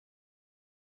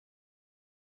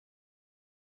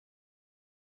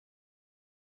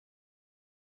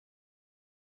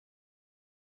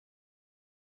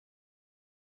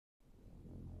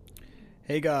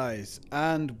Hey guys,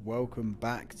 and welcome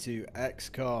back to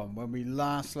XCOM. When we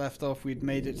last left off, we'd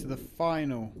made it to the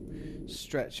final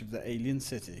stretch of the alien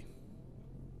city.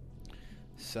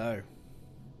 So,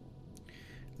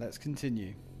 let's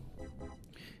continue.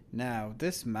 Now,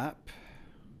 this map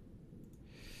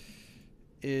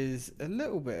is a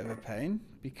little bit of a pain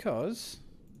because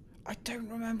I don't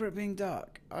remember it being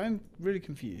dark. I'm really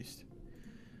confused.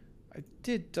 I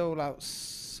did dole out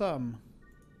some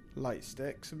light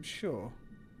sticks, I'm sure.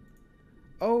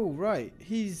 Oh right,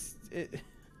 he's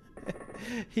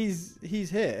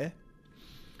here,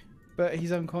 but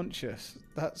he's unconscious.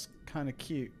 That's kind of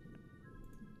cute.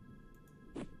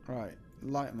 Right,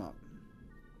 light him up.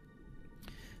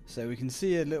 So we can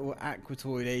see a little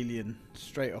aquatoid alien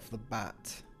straight off the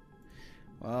bat.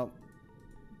 Well,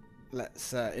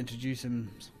 let's introduce him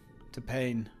to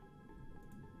pain,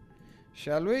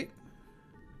 shall we?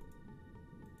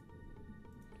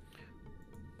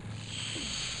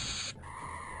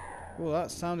 Well,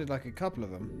 that sounded like a couple of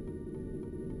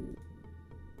them.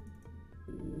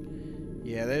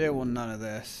 Yeah, they don't want none of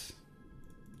this.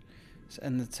 Let's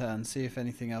end the turn, see if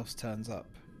anything else turns up.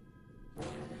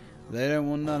 They don't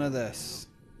want none of this.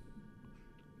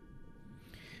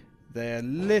 They are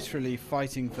literally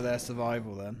fighting for their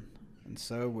survival then. And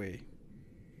so are we.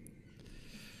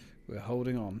 We're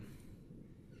holding on.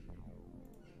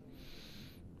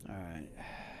 Alright.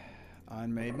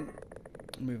 Iron Maiden.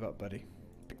 Move up, buddy.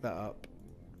 Pick that up.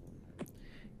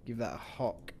 Give that a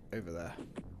hock over there.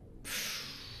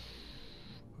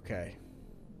 Okay.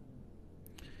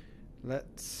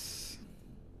 Let's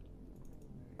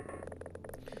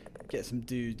get some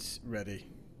dudes ready.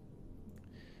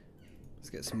 Let's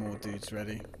get some more dudes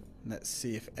ready. Let's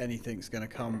see if anything's going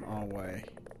to come our way.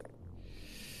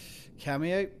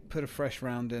 Cameo, put a fresh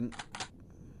round in.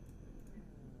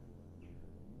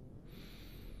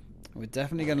 We're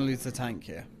definitely going to lose the tank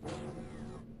here.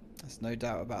 There's no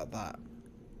doubt about that.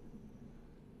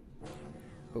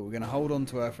 But we're going to hold on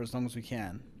to her for as long as we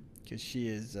can. Because she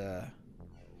is...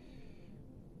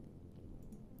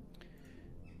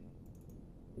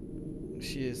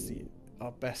 she is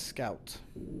our best scout.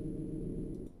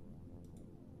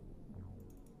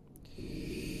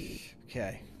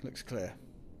 Okay, looks clear.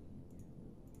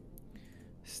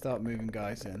 Start moving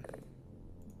guys in.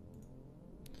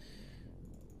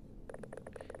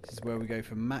 This is where we go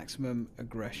for maximum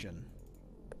aggression.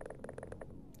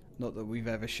 Not that we've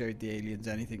ever showed the aliens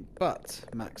anything but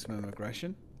maximum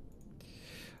aggression.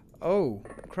 Oh,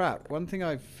 crap. One thing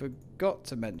I forgot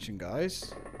to mention,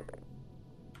 guys.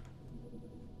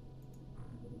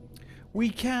 We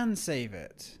can save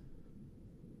it.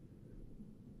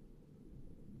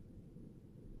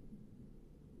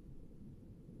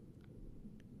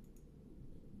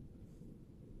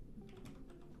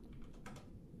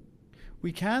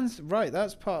 We can, right,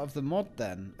 that's part of the mod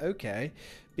then. Okay,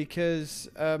 because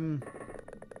in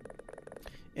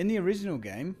the original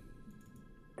game,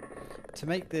 to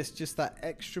make this just that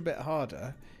extra bit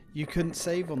harder, you couldn't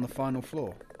save on the final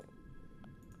floor.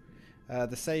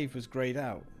 The save was grayed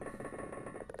out.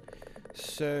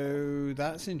 So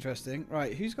that's interesting.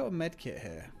 Right, who's got a med kit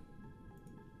here?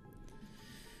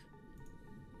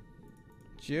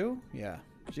 Jill? Yeah.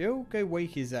 Jill, go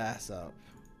wake his ass up.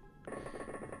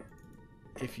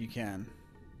 If you can.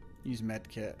 Use med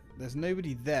kit. There's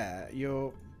nobody there.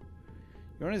 You're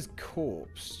on his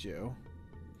corpse, Jill.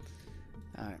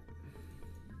 Alright.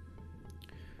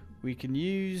 We can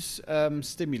use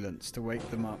stimulants to wake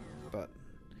them up, but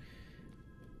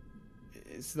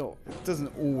it's not. It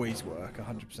doesn't always work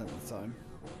 100% of the time.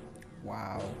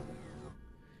 Wow.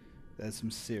 There's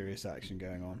some serious action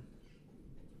going on.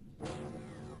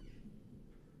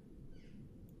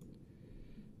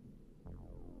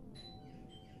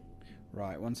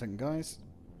 Right, 1 second, guys.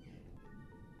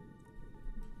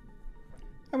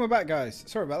 And we're back, guys.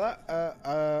 Sorry about that.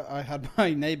 I had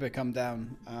my neighbour come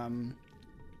down,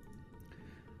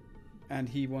 and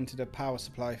he wanted a power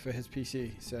supply for his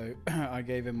PC, so I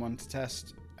gave him one to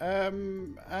test.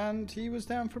 And he was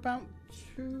down for about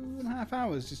 2.5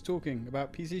 hours just talking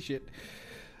about PC shit.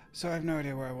 So I have no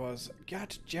idea where I was.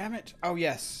 God damn it. Oh,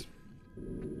 yes.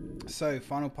 So,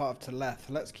 final part of Teleth.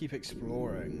 Let's keep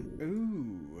exploring.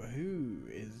 Ooh, who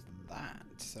is that?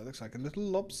 So it looks like a little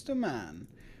lobster man.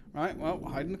 Right, well,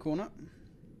 hide in the corner.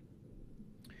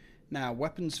 Now,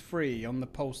 weapons free on the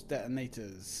pulse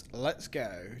detonators. Let's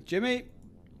go. Jimmy,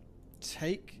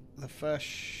 take the first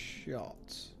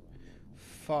shot.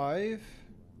 5,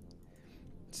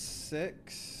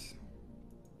 6.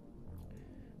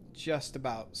 Just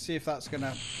about. See if that's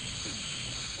gonna...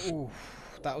 Ooh.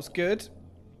 That was good.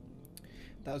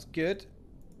 That was good.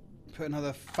 Put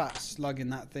another fat slug in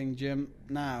that thing, Jim.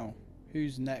 Now,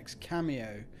 who's next?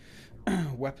 Cameo.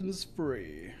 Weapons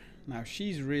free. Now,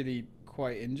 she's really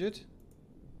quite injured.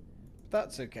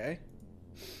 That's okay.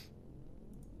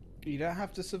 You don't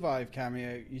have to survive,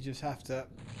 Cameo. You just have to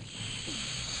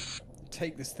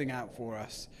take this thing out for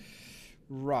us.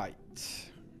 Right.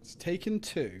 It's taken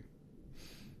 2.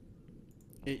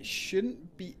 It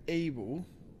shouldn't be able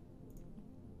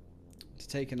to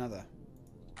take another.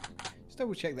 Just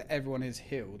double check that everyone is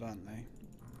healed, aren't they?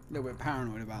 A little bit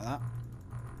paranoid about that.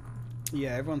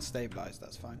 Yeah, everyone's stabilized.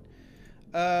 That's fine.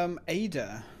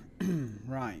 Ada.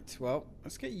 Right. Well,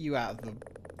 let's get you out of the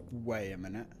way a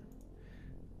minute.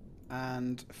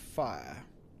 And fire.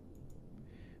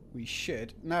 We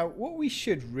should. Now, what we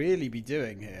should really be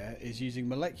doing here is using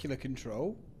molecular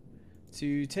control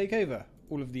to take over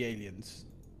all of the aliens.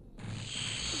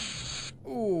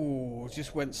 Ooh,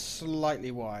 just went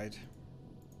slightly wide.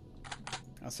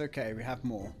 That's okay, we have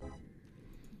more.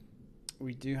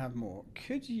 We do have more.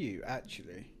 Could you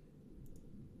actually...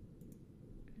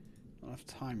 Not enough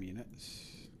time units.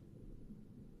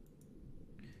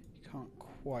 You can't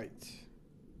quite...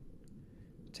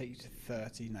 Take you to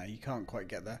 30. No, you can't quite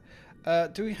get there.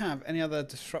 Do we have any other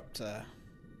disruptor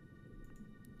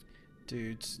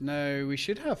dudes? No, we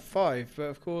should have 5, but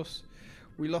of course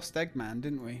we lost Eggman,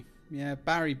 didn't we? Yeah,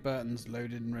 Barry Burton's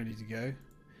loaded and ready to go.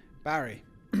 Barry.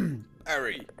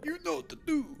 Barry, you know what to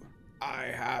do. I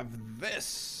have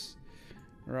this.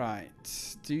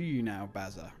 Right. Do you now,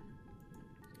 Bazza?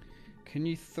 Can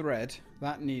you thread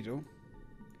that needle?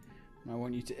 And I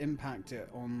want you to impact it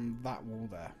on that wall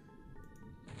there.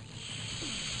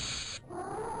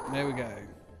 There we go.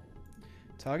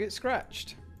 Target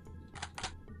scratched.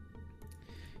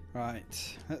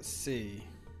 Right, let's see.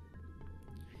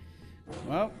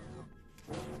 Well,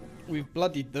 we've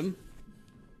bloodied them.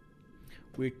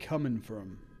 We're coming for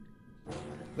them.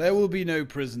 There will be no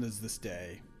prisoners this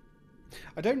day.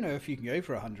 I don't know if you can go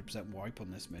for 100% wipe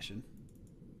on this mission.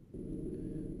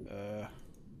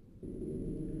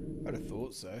 I'd have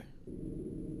thought so.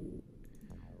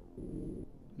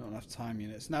 Not enough time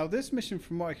units. Now, this mission,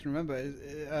 from what I can remember, is,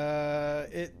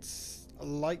 it's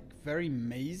like very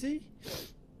mazy,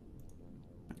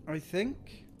 I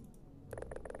think.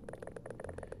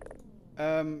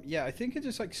 Yeah, I think it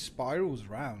just like spirals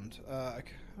around. I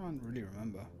can't really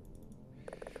remember.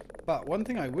 But one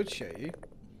thing I would show you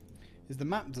is the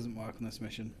map doesn't work on this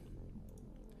mission.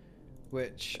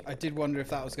 Which I did wonder if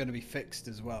that was going to be fixed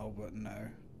as well, but no.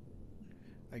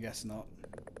 I guess not.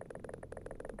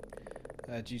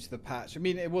 Due to the patch. I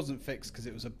mean, it wasn't fixed because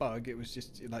it was a bug. It was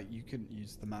just like you couldn't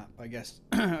use the map. I guess.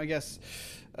 I guess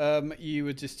you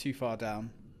were just too far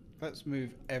down. Let's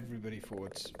move everybody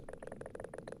forwards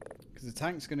because the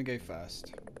tank's going to go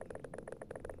first.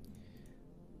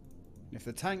 If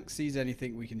the tank sees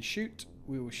anything we can shoot,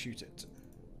 we will shoot it.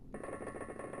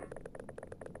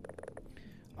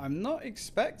 I'm not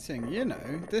expecting, you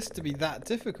know, this to be that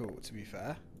difficult, to be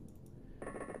fair.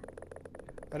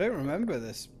 I don't remember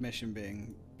this mission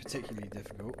being particularly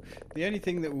difficult. The only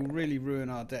thing that will really ruin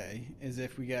our day is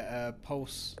if we get a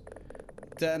pulse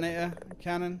detonator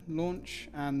cannon launch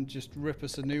and just rip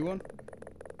us a new one.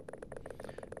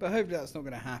 But hopefully that's not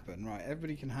going to happen. Right,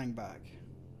 everybody can hang back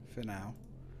for now.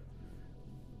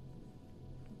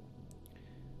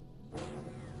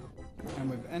 And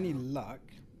with any luck,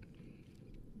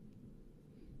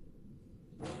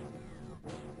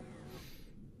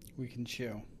 we can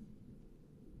chill.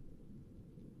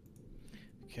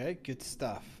 Okay, good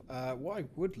stuff. What I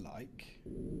would like...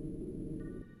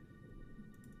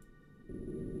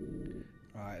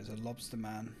 Right, there's a lobster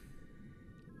man.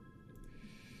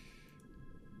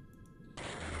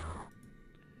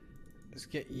 Let's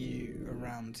get you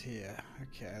around here.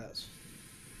 Okay, that's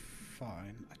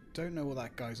fine. I don't know what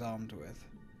that guy's armed with.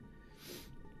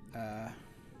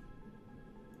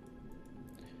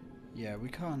 Yeah, we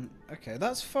can't... Okay,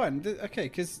 that's fine.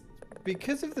 Okay,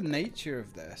 because of the nature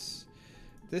of this,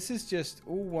 this is just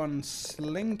all one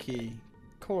slinky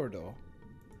corridor,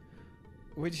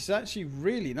 which is actually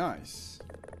really nice.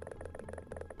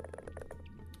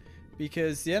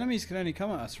 Because the enemies can only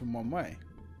come at us from one way.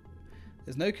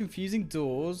 There's no confusing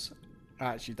doors.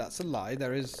 Actually, that's a lie.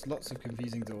 There is lots of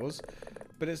confusing doors.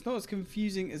 But it's not as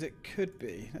confusing as it could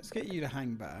be. Let's get you to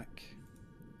hang back.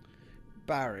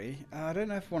 Barry. I don't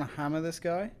know if I want to hammer this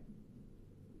guy.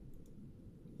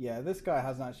 Yeah, this guy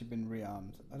hasn't actually been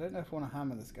rearmed. I don't know if I want to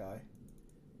hammer this guy,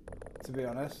 to be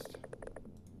honest.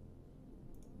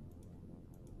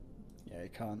 Yeah, you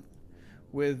can't.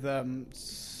 With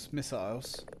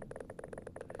missiles.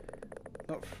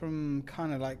 Not from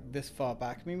kind of like this far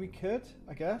back. I mean, we could,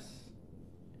 I guess.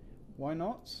 Why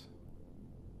not?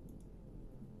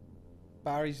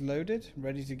 Barry's loaded,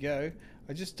 ready to go.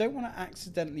 I just don't want to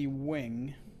accidentally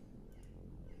wing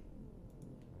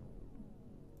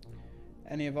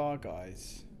any of our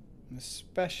guys. And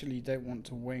especially don't want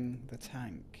to wing the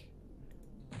tank.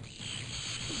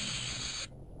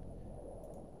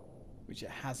 Which it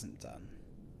hasn't done.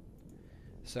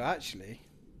 So actually,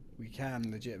 we can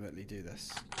legitimately do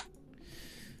this.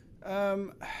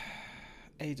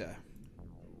 Ada.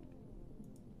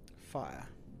 Fire.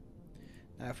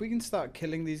 Now if we can start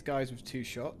killing these guys with 2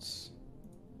 shots,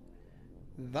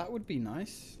 that would be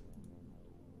nice.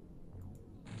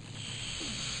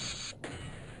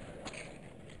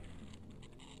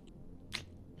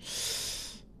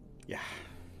 Yeah.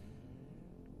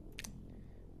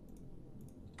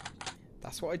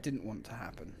 That's what I didn't want to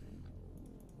happen.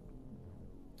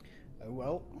 Oh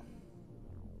well.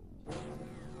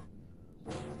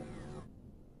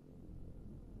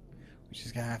 We're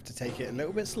just going to have to take it a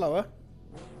little bit slower.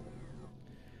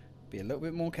 Be a little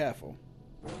bit more careful.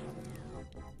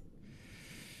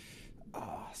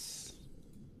 Arse.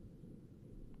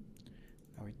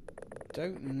 Now we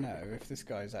don't know if this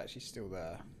guy's actually still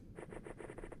there.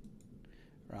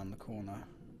 Around the corner.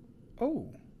 Oh!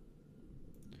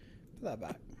 Put that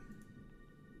back.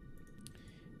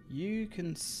 You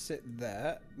can sit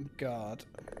there and guard.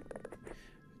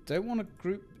 Don't want to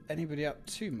group anybody up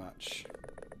too much.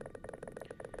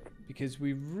 Because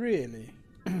we really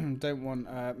don't want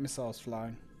missiles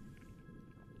flying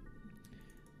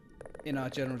in our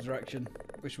general direction,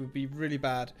 which would be really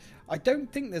bad. I don't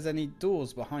think there's any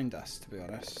doors behind us, to be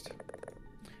honest.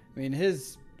 I mean,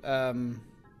 his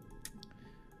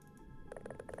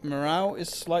morale is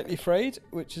slightly frayed,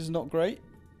 which is not great.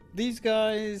 These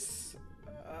guys,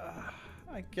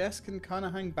 I guess, can kind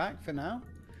of hang back for now.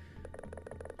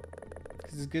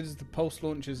 Because as good as the pulse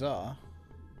launchers are,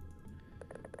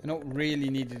 they're not really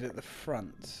needed at the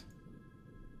front.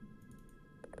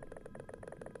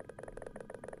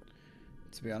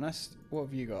 To be honest, what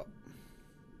have you got?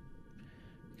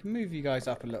 Can move you guys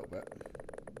up a little bit.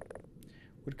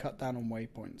 Would cut down on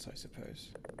waypoints, I suppose.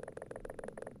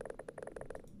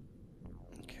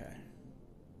 Okay.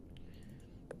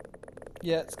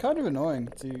 Yeah, it's kind of annoying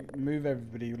to move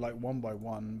everybody like one by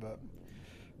one, but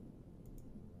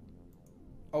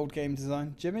old game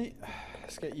design. Jimmy,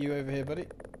 let's get you over here, buddy.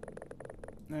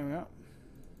 There we are.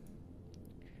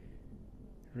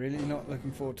 Really not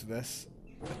looking forward to this.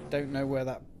 I don't know where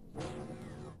that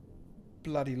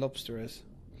bloody lobster is.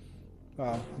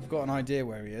 Well, I've got an idea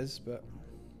where he is, but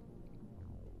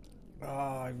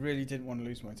I really didn't want to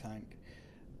lose my tank.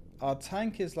 Our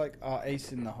tank is like our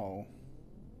ace in the hole.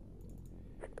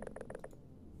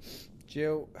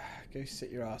 Jill, go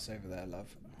sit your ass over there,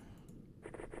 love.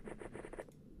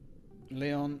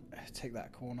 Leon, take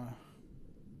that corner.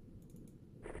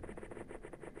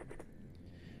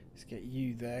 Let's get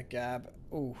you there, Gab.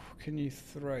 Oh, can you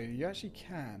throw? You actually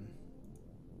can.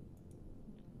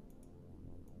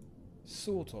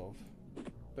 Sort of,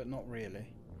 but not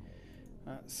really.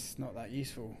 That's not that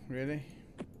useful, really.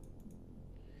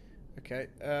 Okay,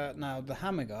 now the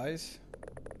hammer guys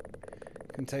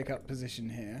can take up position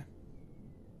here.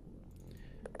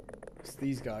 So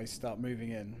these guys start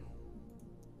moving in.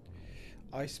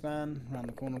 Iceman, round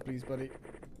the corner please, buddy.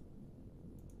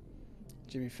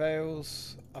 Jimmy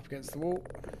fails, up against the wall.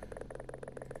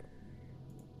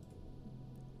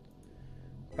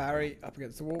 Barry, up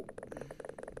against the wall.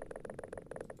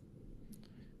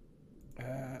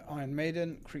 Iron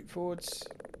Maiden, creep forwards.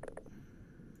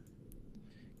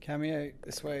 Cameo,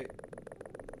 this way.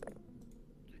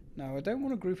 Now, I don't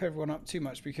want to group everyone up too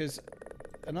much because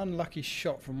an unlucky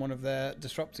shot from one of their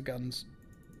disruptor guns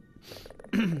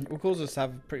will cause us to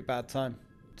have a pretty bad time,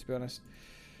 to be honest.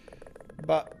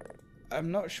 But I'm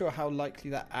not sure how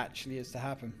likely that actually is to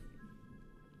happen.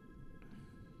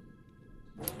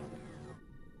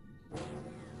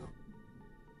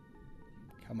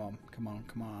 Come on, come on,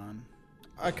 come on.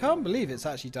 I can't believe it's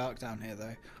actually dark down here,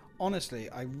 though. Honestly,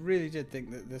 I really did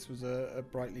think that this was a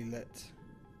brightly lit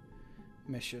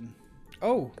mission.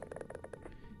 Oh!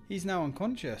 He's now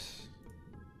unconscious.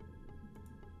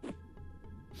 Well,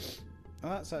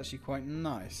 that's actually quite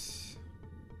nice.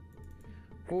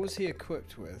 What was he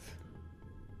equipped with?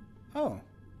 Oh.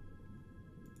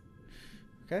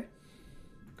 Okay.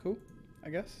 Cool, I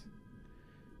guess.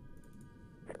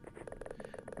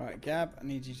 Right, Gab, I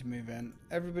need you to move in.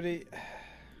 Everybody,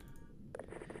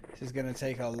 this is going to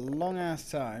take a long-ass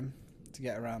time to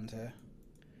get around here.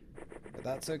 But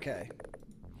that's okay.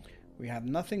 We have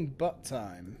nothing but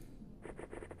time.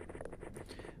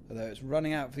 Although it's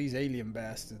running out for these alien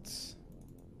bastards.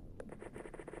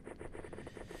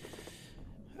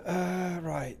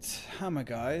 Right, hammer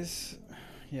guys.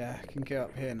 Yeah, I can get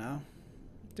up here now.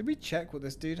 Did we check what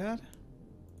this dude had?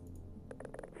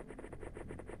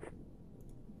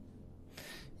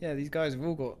 Yeah, these guys have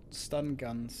all got stun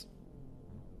guns,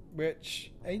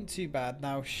 which ain't too bad.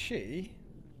 Now she,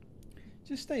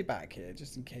 just stay back here,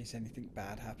 just in case anything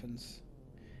bad happens.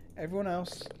 Everyone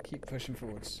else, keep pushing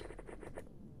forwards.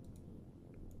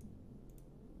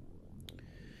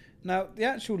 Now, the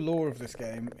actual lore of this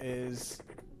game is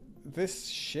this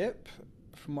ship,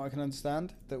 from what I can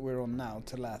understand, that we're on now,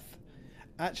 Teleth,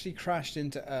 actually crashed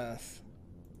into Earth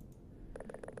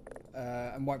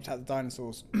and wiped out the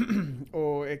dinosaurs.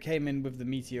 Or it came in with the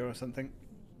meteor or something.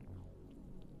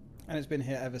 And it's been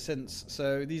here ever since.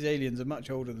 So these aliens are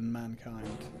much older than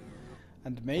mankind.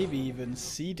 And maybe even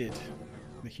seeded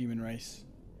the human race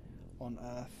on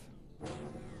Earth.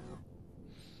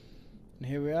 And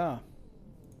here we are.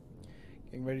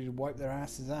 Getting ready to wipe their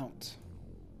asses out.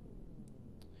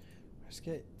 Let's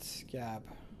get Scab.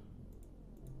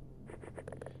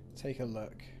 Take a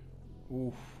look.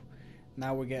 Oof.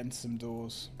 Now we're getting to some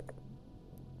doors.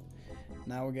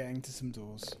 Now we're getting to some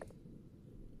doors.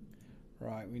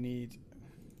 Right, we need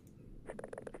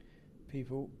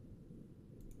people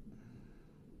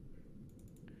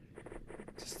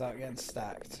to start getting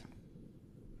stacked.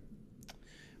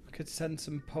 We could send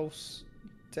some pulse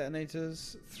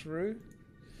detonators through.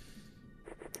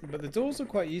 But the doors are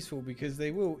quite useful because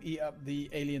they will eat up the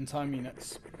alien time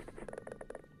units,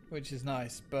 which is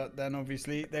nice. But then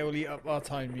obviously they will eat up our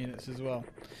time units as well.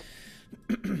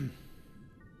 I'm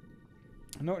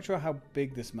not sure how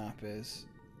big this map is.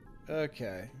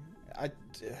 Okay,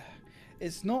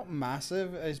 it's not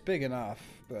massive. It's big enough,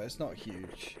 but it's not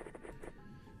huge.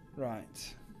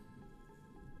 Right.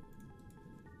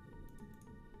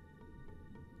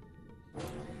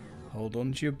 Hold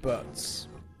on to your butts.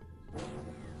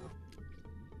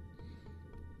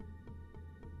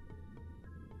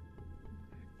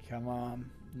 Come on.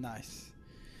 Nice.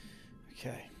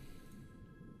 Okay.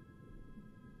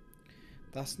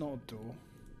 That's not a door.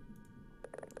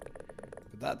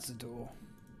 But that's a door.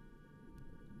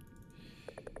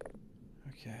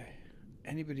 Okay.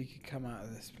 Anybody could come out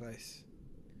of this place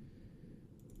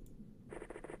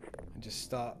and just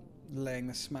start laying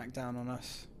the smack down on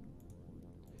us.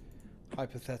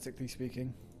 Hypothetically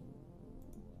speaking.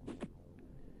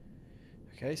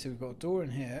 Okay, so we've got a door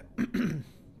in here.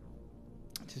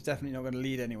 Which is definitely not going to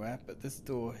lead anywhere, but this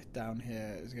door down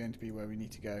here is going to be where we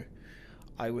need to go.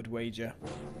 I would wager.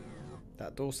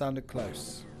 That door sounded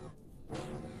close.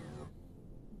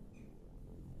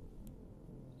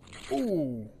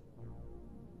 Ooh.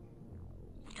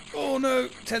 Oh no!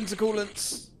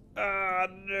 Tentaculants! Ah,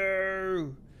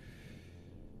 no!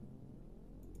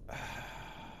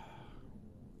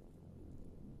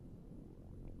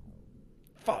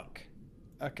 Fuck.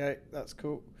 Okay, that's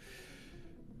cool.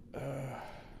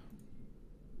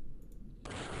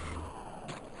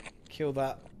 Kill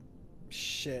that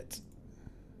shit.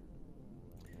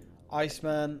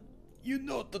 Iceman, you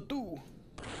know what to do.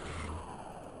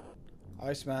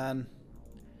 Iceman.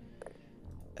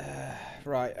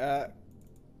 Right,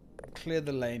 clear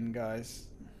the lane, guys.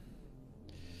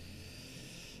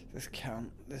 This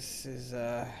count. This is,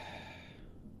 oh,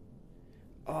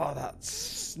 that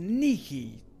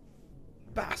sneaky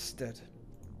bastard.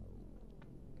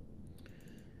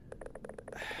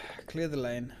 Clear the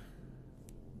lane.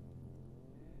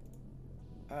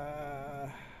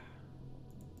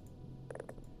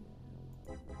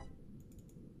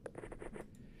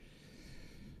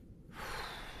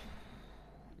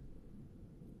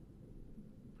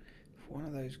 One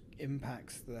of those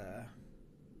impacts there.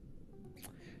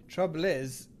 Trouble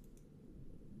is,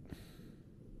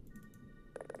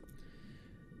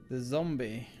 the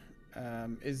zombie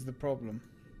is the problem.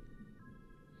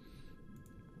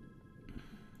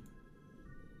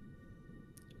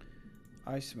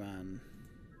 Iceman.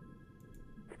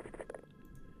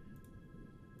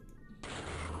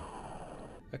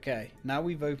 Okay, now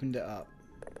we've opened it up.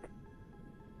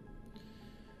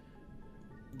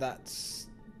 That's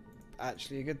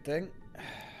actually a good thing.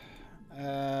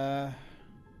 We're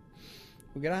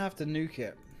gonna have to nuke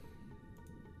it.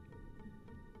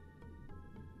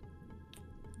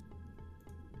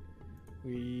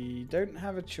 We don't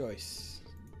have a choice.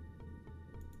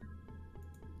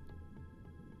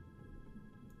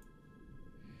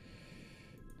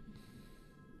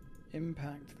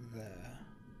 Impact there.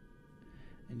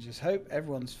 And just hope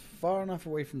everyone's far enough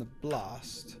away from the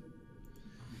blast.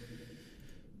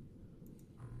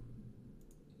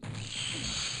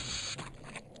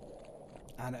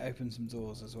 And it opens some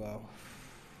doors as well.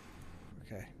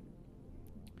 Okay.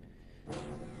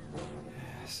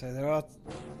 So there are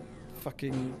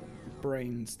fucking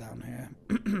brains down here.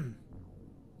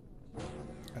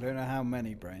 I don't know how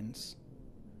many brains.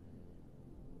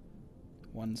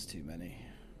 One's too many.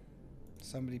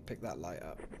 Somebody pick that light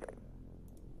up.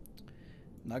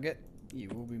 Nugget, you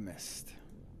will be missed.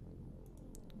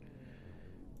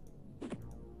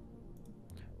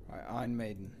 Right, Iron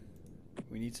Maiden.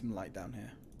 We need some light down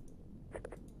here.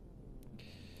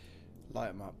 Light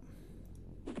them up.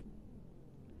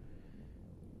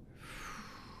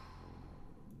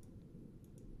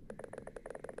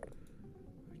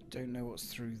 Don't know what's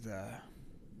through there.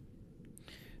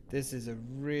 This is a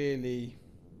really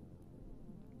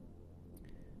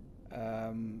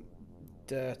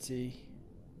dirty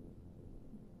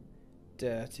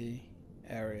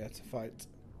area to fight.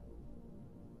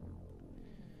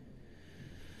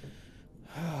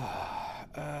 I'm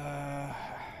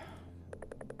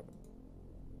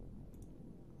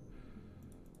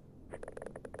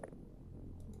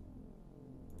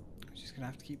just gonna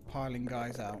have to keep piling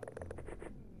guys out.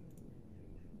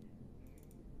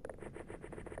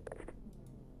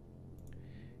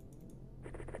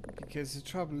 Because the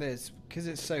trouble is, because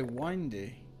it's so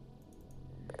windy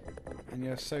and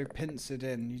you're so pincered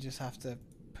in, you just have to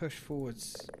push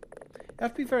forwards. You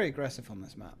have to be very aggressive on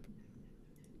this map,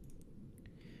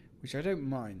 which I don't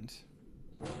mind.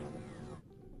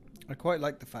 I quite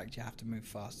like the fact you have to move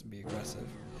fast and be aggressive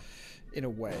in a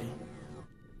way,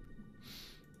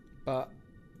 but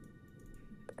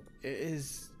it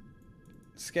is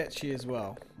sketchy as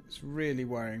well. It's really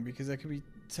worrying because there could be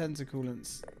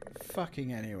tentaculants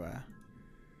fucking anywhere.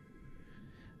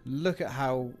 Look at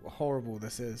how horrible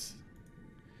this is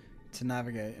to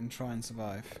navigate and try and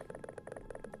survive.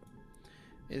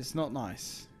 It's not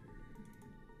nice.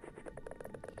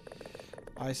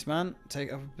 Iceman,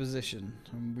 take up a position.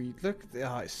 And we look at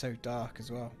the it's so dark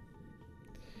as well.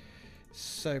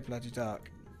 So bloody dark.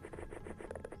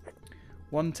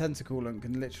 One tentaculant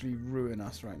can literally ruin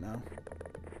us right now.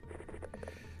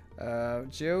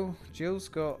 Jill's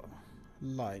got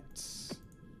lights.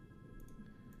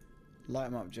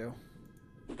 Light them up, Jill.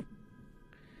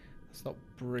 It's not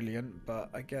brilliant, but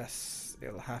I guess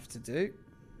it'll have to do.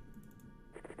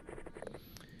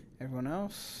 Everyone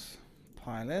else,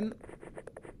 pile in.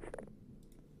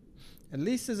 At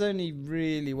least there's only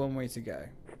really one way to go.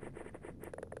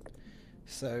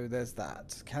 So there's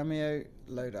that. Cameo,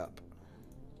 load up.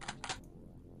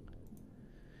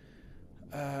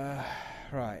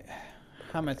 Right.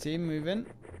 Hammer team, move in.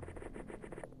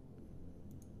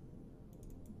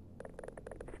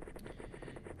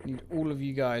 Need all of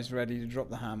you guys ready to drop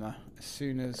the hammer as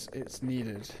soon as it's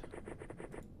needed.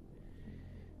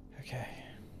 Okay.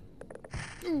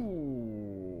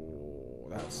 Ooh,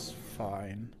 that's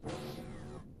fine.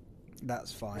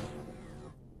 That's fine.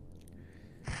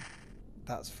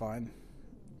 That's fine.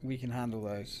 We can handle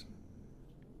those.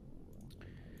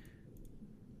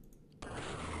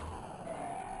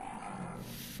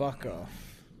 Fuck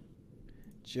off.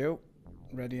 Jill,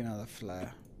 ready another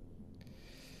flare.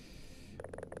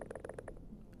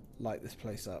 Light this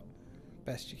place up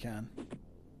best you can.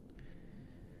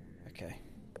 Okay.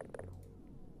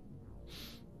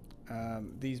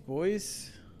 These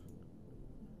boys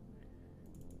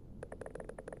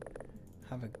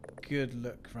have a good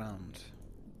look round.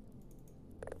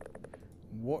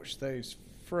 Watch those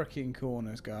frickin'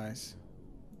 corners, guys.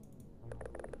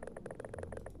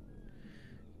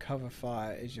 Cover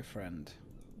fire is your friend.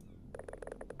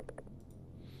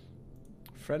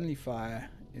 Friendly fire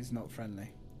is not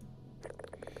friendly.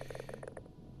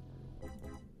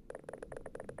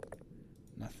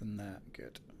 Nothing there.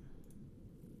 Good.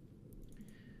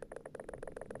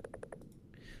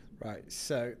 Right,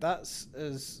 so that's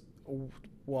as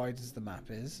wide as the map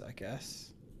is, I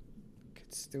guess.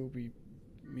 Could still be...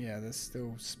 yeah, there's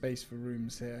still space for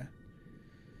rooms here.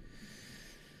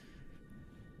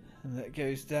 And that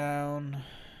goes down...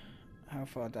 how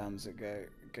far down does it go?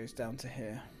 It goes down to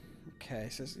here. Okay,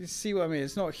 so you see what I mean?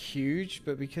 It's not huge,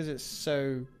 but because it's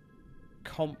so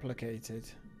complicated...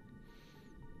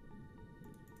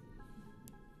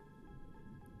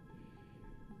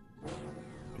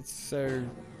 it's so...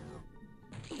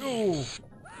 ooh!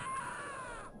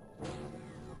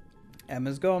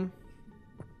 Emma's gone.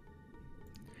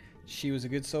 She was a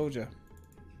good soldier.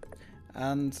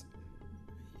 And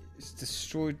it's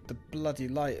destroyed the bloody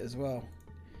light as well.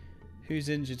 Who's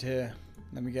injured here?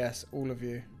 Let me guess. All of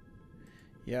you.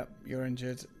 Yep, you're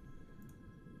injured.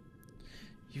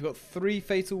 You've got 3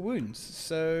 fatal wounds.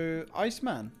 So,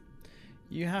 Iceman,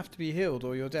 you have to be healed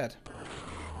or you're dead.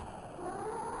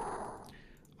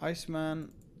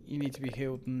 Iceman, you need to be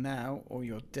healed now or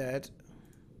you're dead.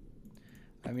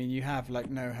 I mean, you have like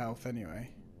no health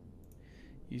anyway.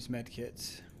 Use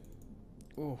medkits.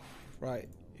 Oh, right.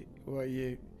 What are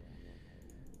you?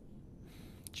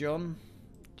 John.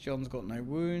 John's got no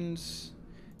wounds.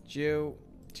 Jill.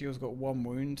 Jill's got 1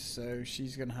 wound, so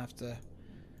she's going to have to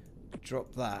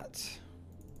drop that.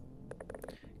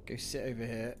 Go sit over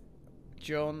here.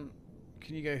 John,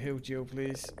 can you go heal Jill,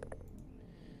 please?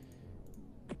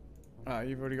 Oh,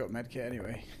 you've already got medkit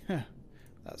anyway.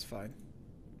 That's fine.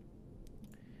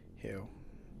 Heal.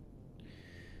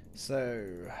 So,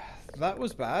 that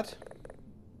was bad.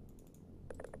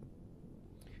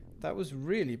 That was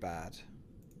really bad.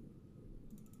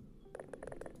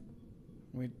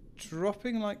 We're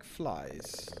dropping like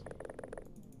flies.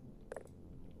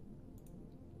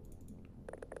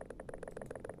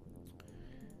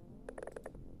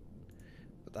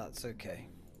 But that's okay.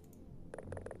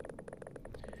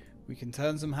 We can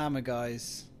turn some hammer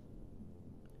guys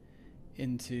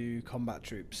into combat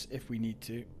troops if we need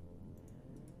to.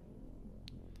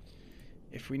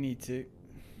 If we need to.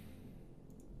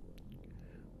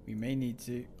 We may need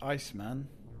to. Iceman.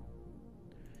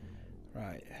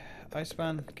 Right.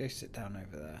 Iceman, go sit down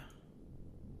over there.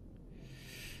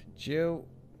 Jill,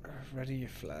 ready your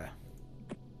flare.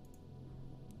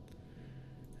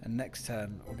 And next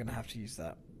turn, we're going to have to use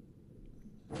that.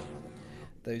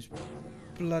 Those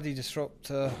bloody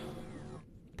disruptor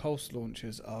pulse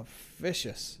launchers are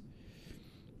vicious.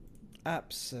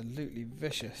 Absolutely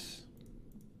vicious.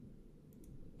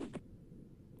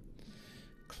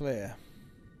 Clear.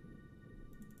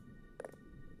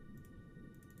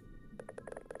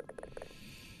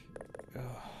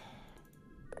 Oh.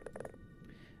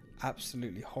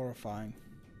 Absolutely horrifying.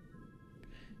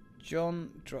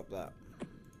 John, drop that.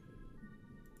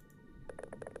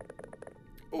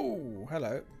 Oh,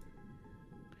 hello.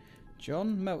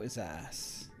 John, melt his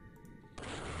ass.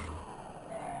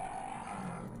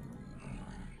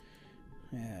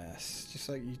 Yes, just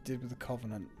like you did with the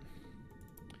Covenant.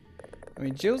 I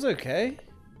mean, Jill's okay.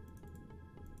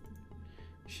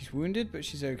 She's wounded, but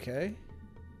she's okay.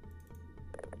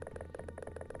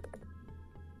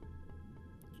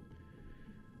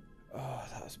 Oh,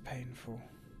 that was painful.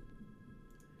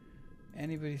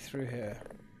 Anybody through here?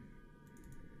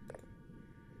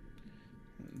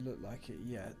 Doesn't look like it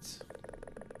yet.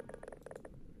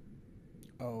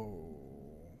 Oh.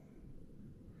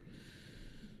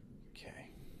 Okay.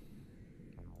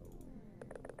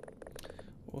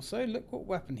 Also, look what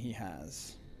weapon he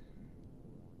has.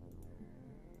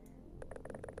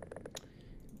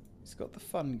 He's got the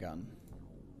fun gun.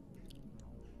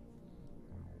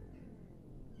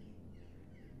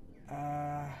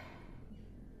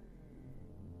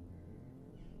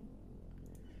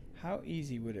 How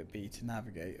easy would it be to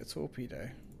navigate a torpedo?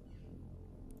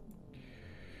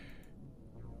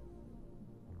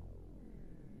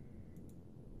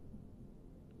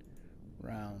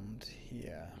 Round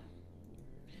here.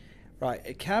 Right,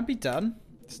 it can be done.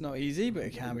 It's not easy, but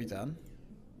it can be done.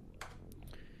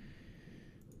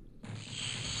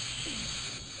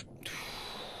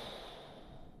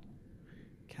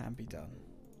 Can be done.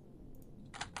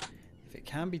 If it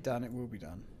can be done, it will be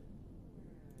done.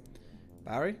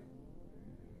 Barry?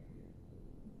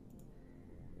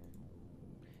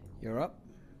 You're up.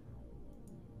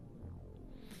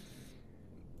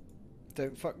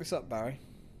 Don't fuck this up, Barry.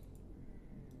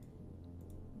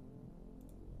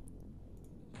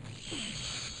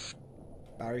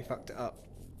 Barry fucked it up.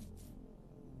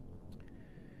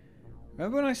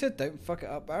 Remember when I said don't fuck it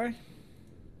up, Barry?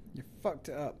 You fucked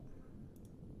it up.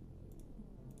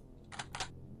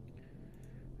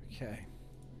 Okay.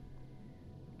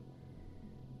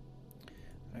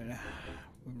 I don't know.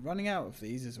 We're running out of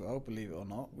these as well, believe it or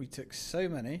not. We took so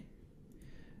many,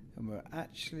 and we're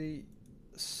actually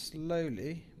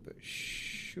slowly but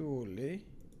surely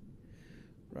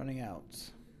running out.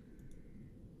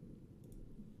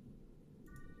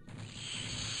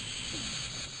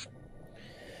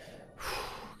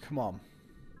 Come on.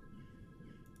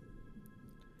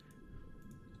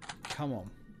 Come on.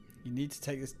 You need to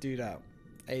take this dude out.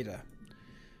 Ada.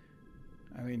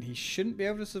 I mean, he shouldn't be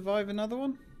able to survive another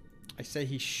one. I say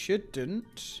he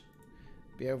shouldn't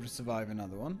be able to survive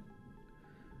another one.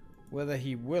 Whether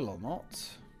he will or not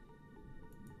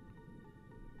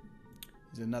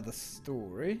is another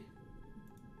story.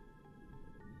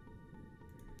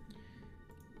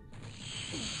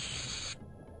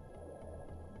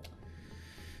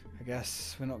 I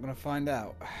guess we're not going to find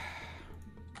out.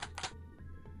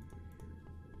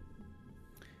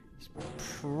 He's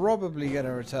probably going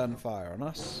to return fire on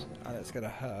us, and it's going to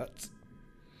hurt.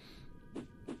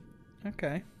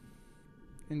 Okay.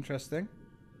 Interesting.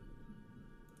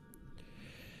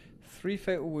 3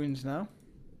 fatal wounds now.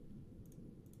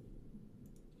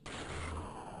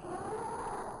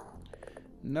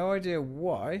 No idea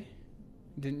why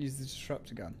it didn't use the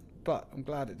disruptor gun, but I'm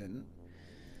glad it didn't.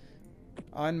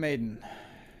 Iron Maiden,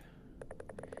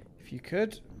 if you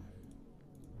could.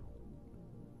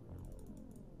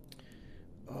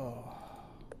 Oh,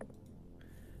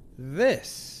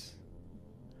 this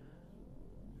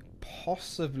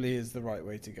possibly is the right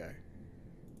way to go.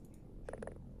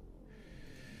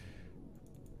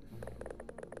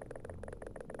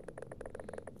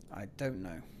 I don't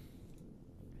know.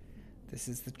 This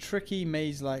is the tricky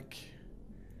maze-like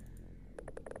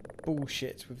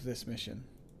bullshit with this mission.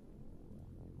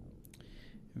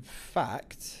 In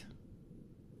fact,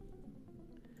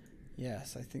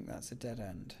 yes, I think that's a dead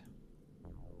end.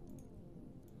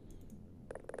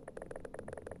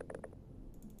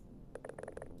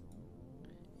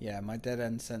 Yeah, my dead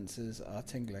end sensors are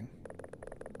tingling.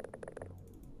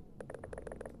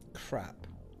 Crap.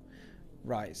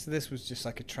 Right, so this was just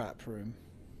like a trap room.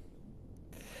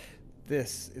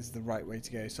 This is the right way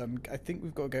to go. So I think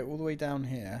we've got to go all the way down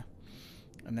here.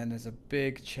 And then there's a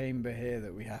big chamber here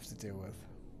that we have to deal with.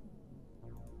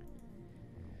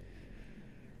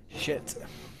 Shit.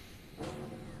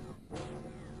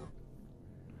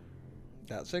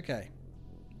 That's okay.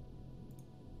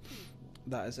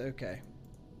 That is okay.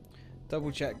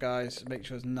 Double check, guys. Make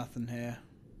sure there's nothing here.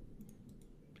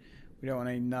 We don't want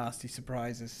any nasty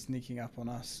surprises sneaking up on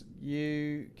us.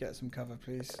 You get some cover,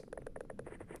 please.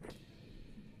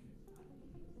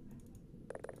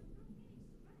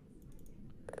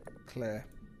 Clear.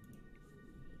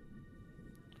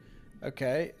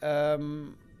 Okay.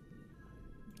 Alright,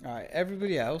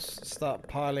 everybody else start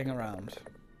piling around.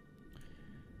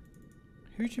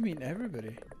 Who do you mean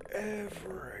everybody?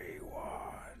 Everyone.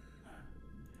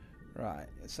 Right,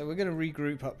 so we're going to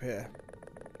regroup up here.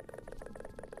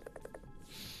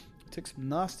 Took some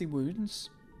nasty wounds.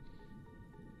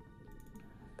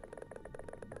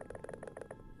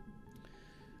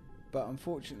 But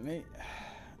unfortunately,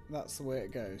 that's the way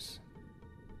it goes.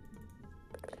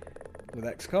 With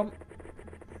XCOM,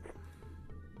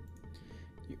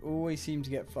 you always seem to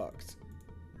get fucked.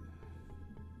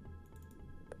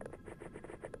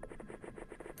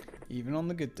 Even on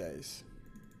the good days.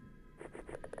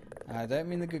 I don't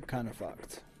mean the good kind of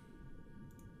fucked.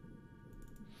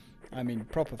 I mean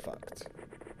proper fucked.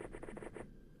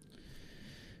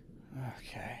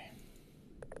 Okay.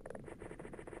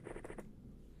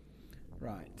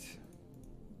 Right.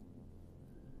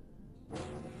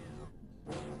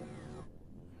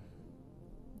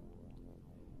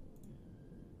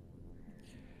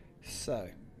 So,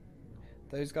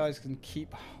 those guys can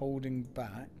keep holding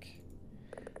back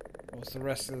whilst the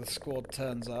rest of the squad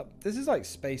turns up. This is like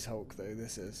Space Hulk though,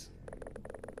 this is.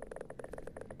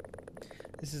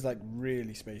 This is like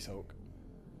really Space Hulk.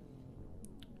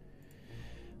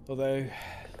 Although,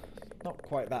 not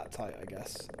quite that tight, I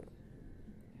guess.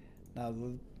 Now,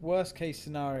 the worst case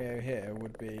scenario here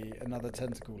would be another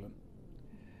tentacoolant.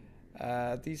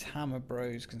 These hammer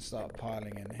bros can start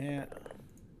piling in here.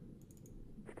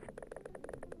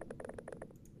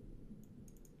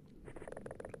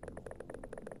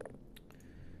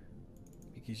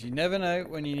 Because you never know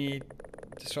when you need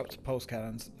disruptive pulse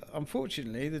cannons.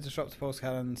 Unfortunately, the disruptive pulse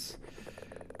cannons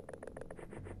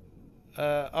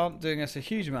aren't doing us a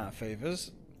huge amount of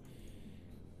favours.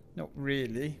 Not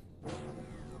really.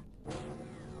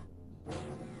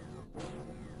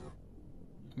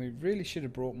 We really should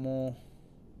have brought more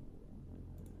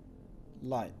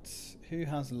lights. Who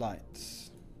has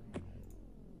lights?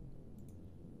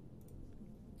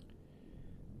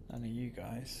 None of you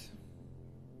guys.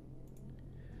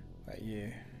 What about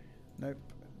you? Nope.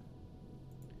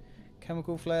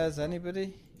 Chemical flares,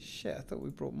 anybody? Shit, I thought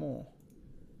we brought more.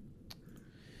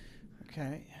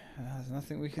 Okay, there's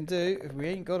nothing we can do. If we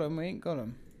ain't got them, we ain't got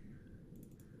them.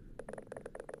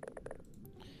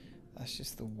 That's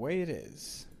just the way it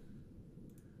is.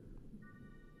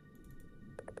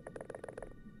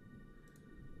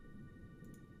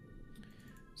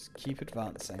 Just keep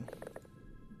advancing.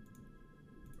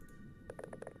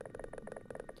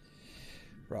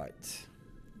 Right.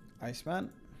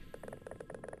 Iceman.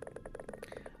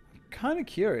 I'm kind of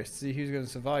curious to see who's going to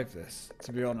survive this,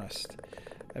 to be honest.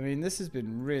 I mean, this has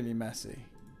been really messy.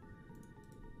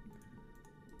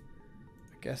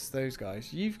 I guess those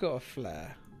guys. You've got a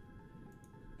flare.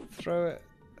 Throw it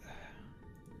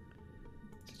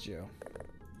to Jill.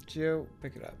 Jill,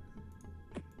 pick it up.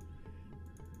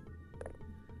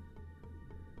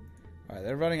 Alright,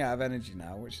 they're running out of energy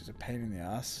now, which is a pain in the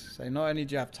ass. So not only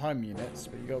do you have time units,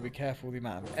 but you've got to be careful the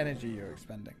amount of energy you're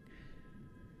expending.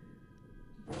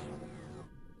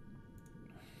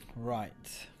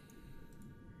 Right.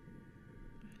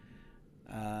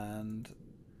 And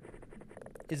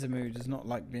Izumu does not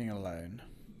like being alone.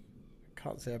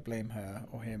 Can't say I blame her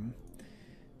or him.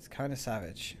 It's kind of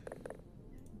savage.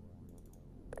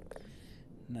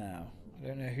 Now, I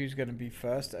don't know who's going to be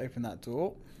first to open that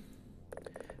door.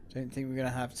 Don't think we're going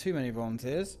to have too many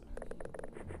volunteers.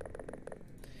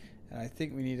 And I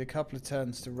think we need a couple of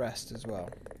turns to rest as well.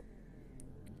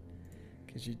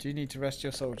 Because you do need to rest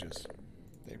your soldiers.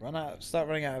 They start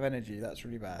running out of energy. That's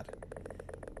really bad.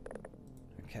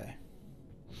 Okay.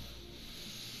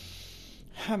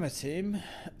 Hammer team.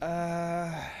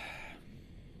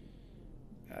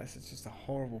 This is just a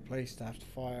horrible place to have to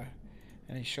fire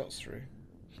any shots through.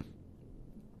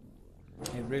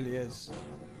 It really is.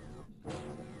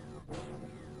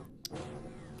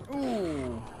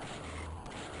 Ooh.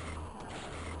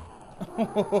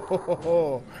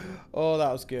 Oh,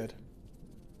 that was good.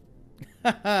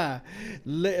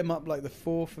 Lit him up like the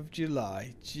 4th of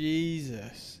July.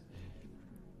 Jesus.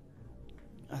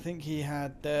 I think he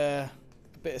had a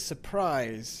bit of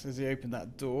surprise as he opened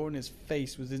that door, and his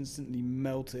face was instantly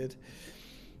melted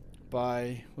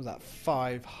by, what was that,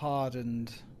 5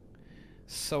 hardened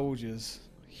soldiers,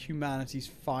 humanity's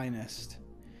finest.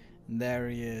 And there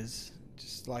he is,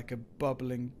 just like a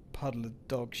bubbling puddle of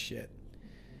dog shit.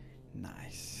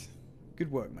 Nice.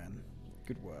 Good work, man.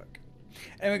 Good work.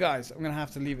 Anyway, guys, I'm going to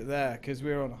have to leave it there because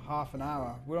we're on half an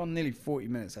hour. We're on nearly 40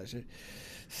 minutes, actually.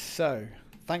 So,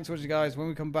 thanks for watching, guys. When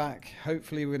we come back,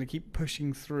 hopefully we're going to keep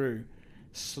pushing through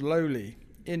slowly,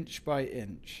 inch by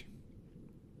inch.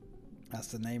 That's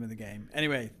the name of the game.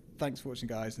 Anyway, thanks for watching,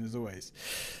 guys. And as always,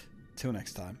 till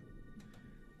next time.